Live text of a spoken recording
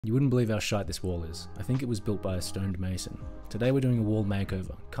You wouldn't believe how shite this wall is. I think it was built by a stoned mason. Today we're doing a wall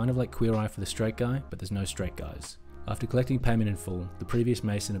makeover, kind of like Queer Eye for the straight guy, but there's no straight guys. After collecting payment in full, the previous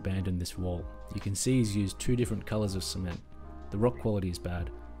mason abandoned this wall. You can see he's used two different colours of cement. The rock quality is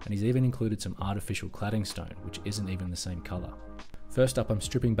bad, and he's even included some artificial cladding stone, which isn't even the same colour. First up, I'm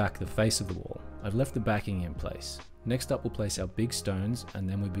stripping back the face of the wall. I've left the backing in place. Next up, we'll place our big stones, and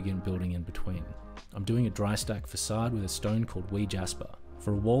then we begin building in between. I'm doing a dry stack facade with a stone called wee jasper.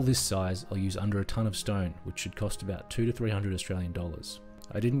 For a wall this size, I'll use under a ton of stone, which should cost about 200 to 300 Australian dollars.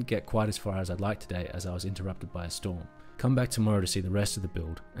 I didn't get quite as far as I'd like today as I was interrupted by a storm. Come back tomorrow to see the rest of the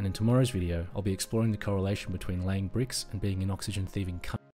build, and in tomorrow's video, I'll be exploring the correlation between laying bricks and being an oxygen thieving cunt.